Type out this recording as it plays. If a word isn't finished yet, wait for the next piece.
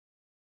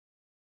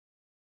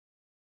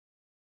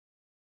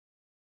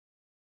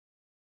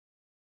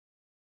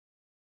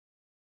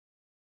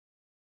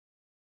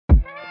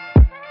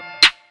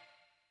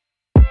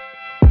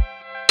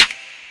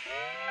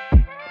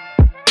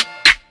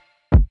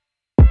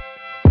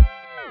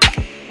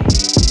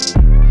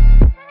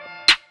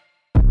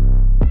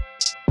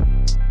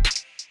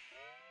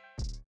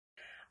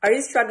Are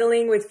you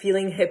struggling with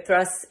feeling hip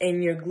thrusts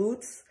in your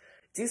glutes?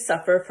 Do you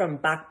suffer from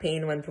back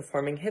pain when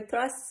performing hip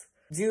thrusts?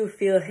 Do you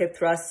feel hip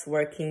thrusts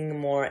working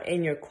more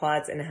in your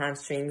quads and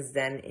hamstrings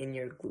than in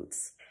your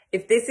glutes?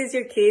 If this is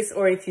your case,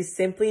 or if you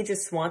simply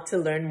just want to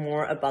learn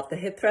more about the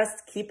hip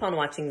thrust, keep on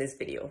watching this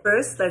video.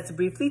 First, let's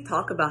briefly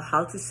talk about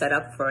how to set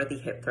up for the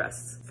hip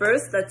thrusts.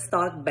 First, let's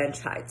talk bench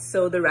height.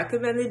 So the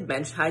recommended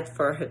bench height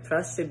for hip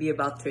thrust should be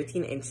about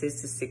 13 inches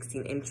to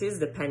 16 inches,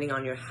 depending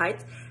on your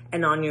height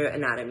and on your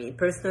anatomy.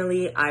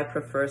 Personally, I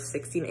prefer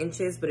 16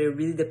 inches, but it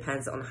really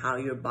depends on how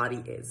your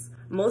body is.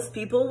 Most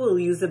people will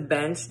use a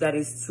bench that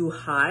is too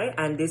high,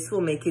 and this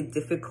will make it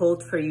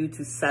difficult for you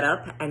to set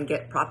up and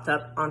get propped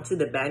up onto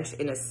the bench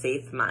in a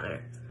safe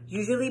manner.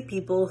 Usually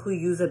people who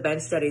use a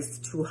bench that is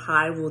too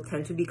high will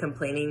tend to be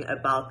complaining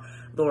about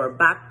lower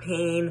back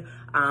pain,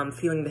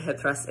 feeling the hip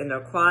thrust in their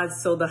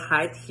quads, so the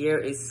height here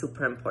is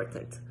super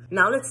important.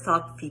 Now let's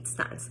talk feet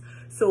stance.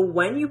 So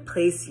when you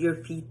place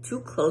your feet too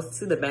close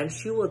to the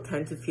bench, you will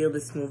tend to feel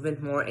this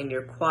movement more in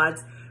your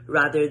quads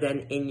rather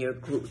than in your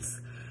glutes.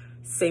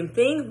 Same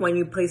thing when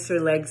you place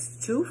your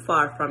legs too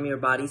far from your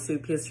body, so you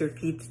place your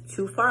feet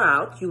too far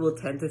out, you will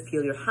tend to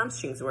feel your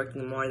hamstrings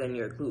working more than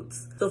your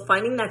glutes. So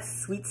finding that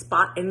sweet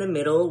spot in the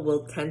middle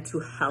will tend to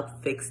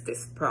help fix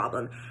this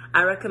problem.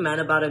 I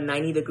recommend about a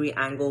 90-degree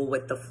angle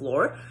with the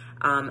floor,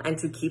 and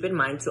to keep in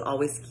mind to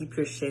always keep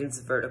your shins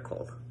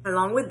vertical.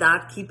 Along with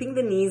that, keeping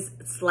the knees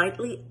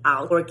slightly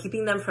out or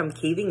keeping them from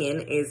caving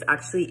in is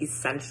actually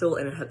essential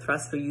in a hip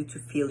thrust for you to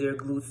feel your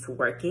glutes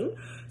working.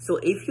 So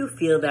if you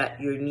feel that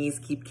your knees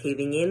keep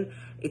caving in,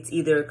 it's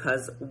either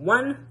because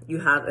one, you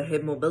have a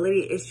hip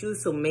mobility issue,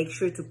 so make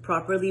sure to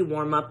properly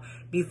warm up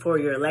before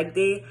your leg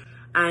day.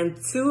 And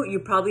two, you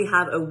probably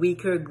have a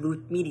weaker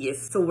glute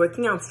medius. So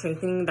working on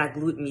strengthening that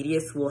glute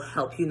medius will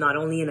help you not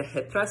only in a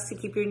hip thrust to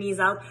keep your knees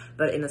out,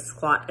 but in a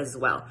squat as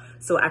well.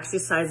 So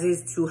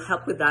exercises to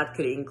help with that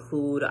could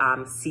include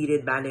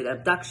seated banded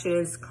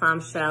abductions,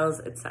 clamshells,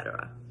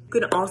 etc.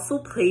 You can also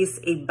place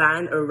a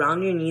band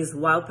around your knees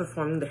while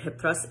performing the hip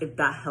thrust if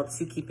that helps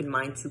you keep in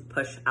mind to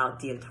push out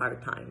the entire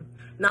time.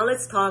 Now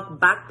let's talk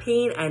back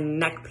pain and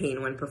neck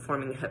pain when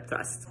performing a hip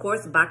thrust. Of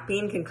course, back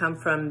pain can come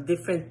from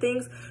different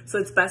things, so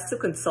it's best to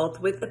consult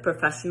with a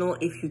professional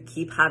if you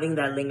keep having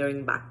that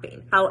lingering back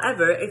pain.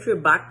 However, if your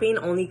back pain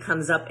only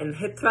comes up in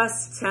hip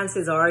thrusts,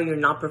 chances are you're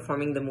not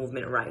performing the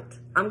movement right.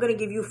 I'm going to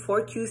give you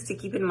 4 cues to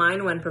keep in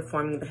mind when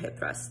performing the hip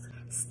thrust.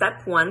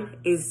 Step 1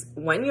 is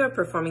when you're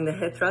performing the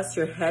hip thrust,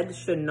 your head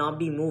should not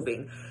be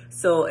moving.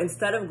 So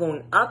instead of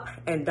going up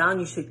and down,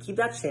 you should keep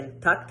that chin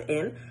tucked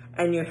in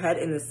and your head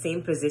in the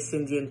same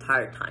position the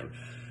entire time.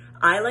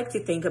 I like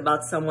to think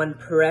about someone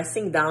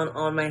pressing down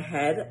on my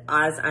head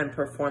as I'm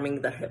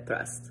performing the hip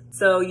thrust.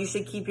 So you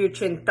should keep your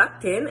chin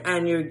tucked in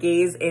and your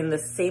gaze in the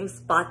same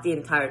spot the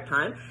entire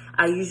time.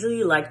 I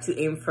usually like to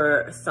aim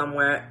for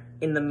somewhere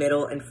in the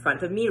middle in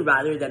front of me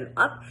rather than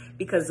up,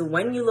 because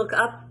when you look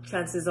up,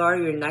 chances are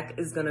your neck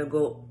is gonna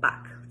go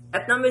back.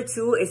 Step number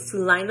 2 is to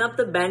line up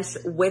the bench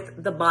with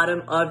the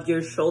bottom of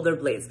your shoulder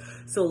blades.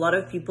 So a lot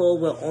of people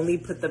will only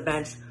put the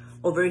bench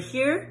over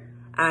here,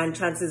 and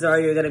chances are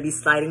you're gonna be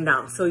sliding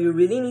down. So you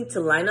really need to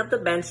line up the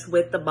bench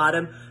with the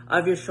bottom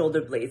of your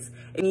shoulder blades.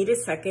 If you need a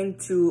second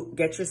to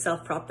get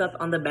yourself propped up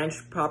on the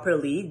bench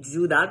properly,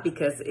 do that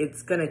because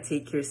it's gonna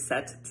take your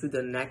set to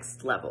the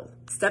next level.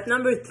 Step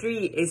number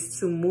 3 is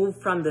to move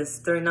from the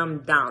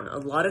sternum down. A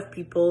lot of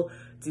people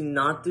do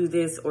not do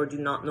this or do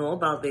not know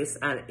about this,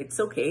 and it's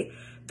okay.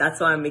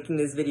 That's why I'm making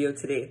this video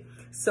today.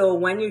 So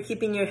when you're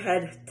keeping your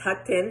head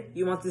tucked in,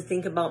 you want to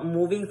think about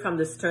moving from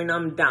the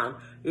sternum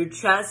down. Your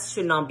chest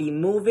should not be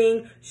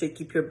moving, should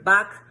keep your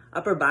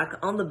upper back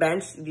on the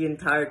bench the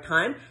entire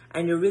time,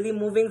 and you're really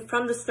moving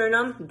from the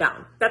sternum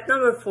down. Step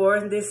number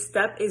 4, this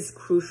step is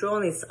crucial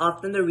and it's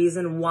often the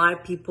reason why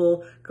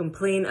people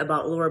complain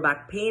about lower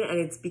back pain, and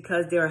it's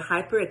because they're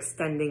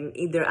hyperextending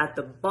either at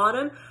the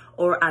bottom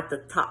or at the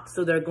top.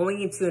 So they're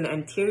going into an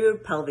anterior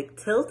pelvic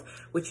tilt,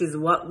 which is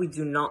what we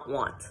do not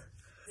want.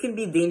 Can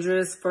be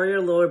dangerous for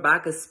your lower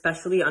back,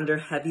 especially under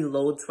heavy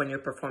loads when you're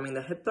performing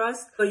the hip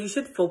thrust. So you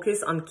should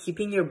focus on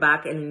keeping your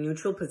back in a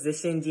neutral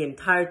position the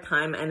entire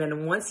time, and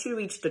then once you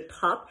reach the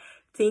top,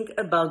 think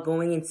about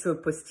going into a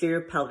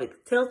posterior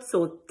pelvic tilt,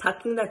 so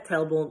tucking that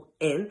tailbone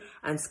in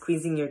and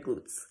squeezing your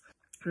glutes.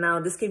 Now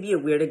this can be a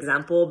weird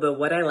example, but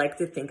what I like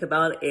to think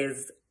about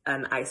is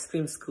an ice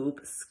cream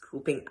scoop,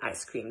 scooping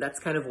ice cream. That's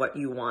kind of what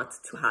you want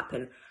to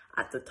happen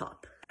at the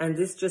top. And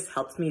this just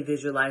helps me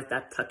visualize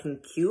that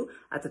tucking cue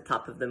at the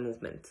top of the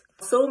movement.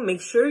 So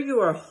make sure you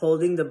are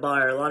holding the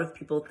bar. A lot of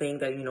people think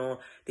that,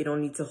 they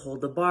don't need to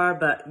hold the bar,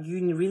 but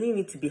you really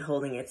need to be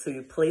holding it. So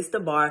you place the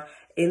bar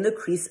in the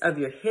crease of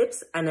your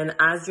hips, and then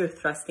as you're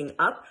thrusting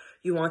up,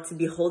 you want to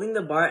be holding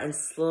the bar and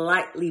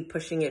slightly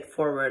pushing it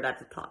forward at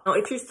the top. Now,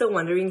 if you're still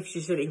wondering if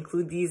you should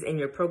include these in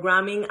your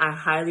programming, I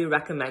highly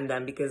recommend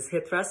them because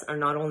hip thrusts are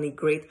not only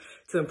great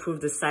to improve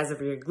the size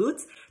of your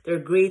glutes, they're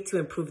great to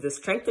improve the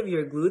strength of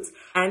your glutes,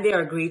 and they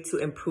are great to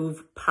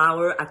improve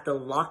power at the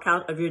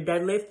lockout of your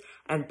deadlift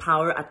and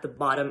power at the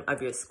bottom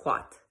of your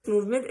squat.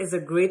 Movement is a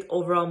great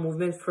overall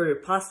movement for your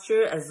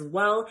posture as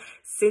well,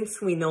 since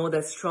we know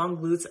that strong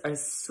glutes are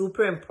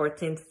super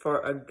important for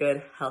a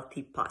good,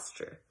 healthy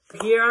posture.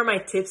 Here are my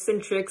tips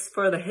and tricks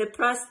for the hip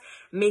thrust.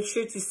 Make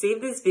sure to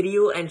save this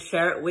video and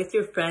share it with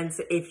your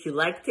friends if you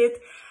liked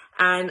it.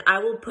 And I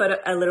will put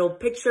a little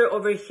picture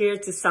over here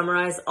to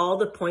summarize all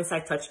the points I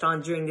touched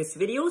on during this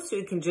video, so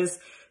you can just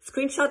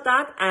screenshot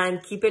that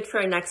and keep it for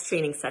our next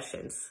training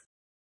sessions.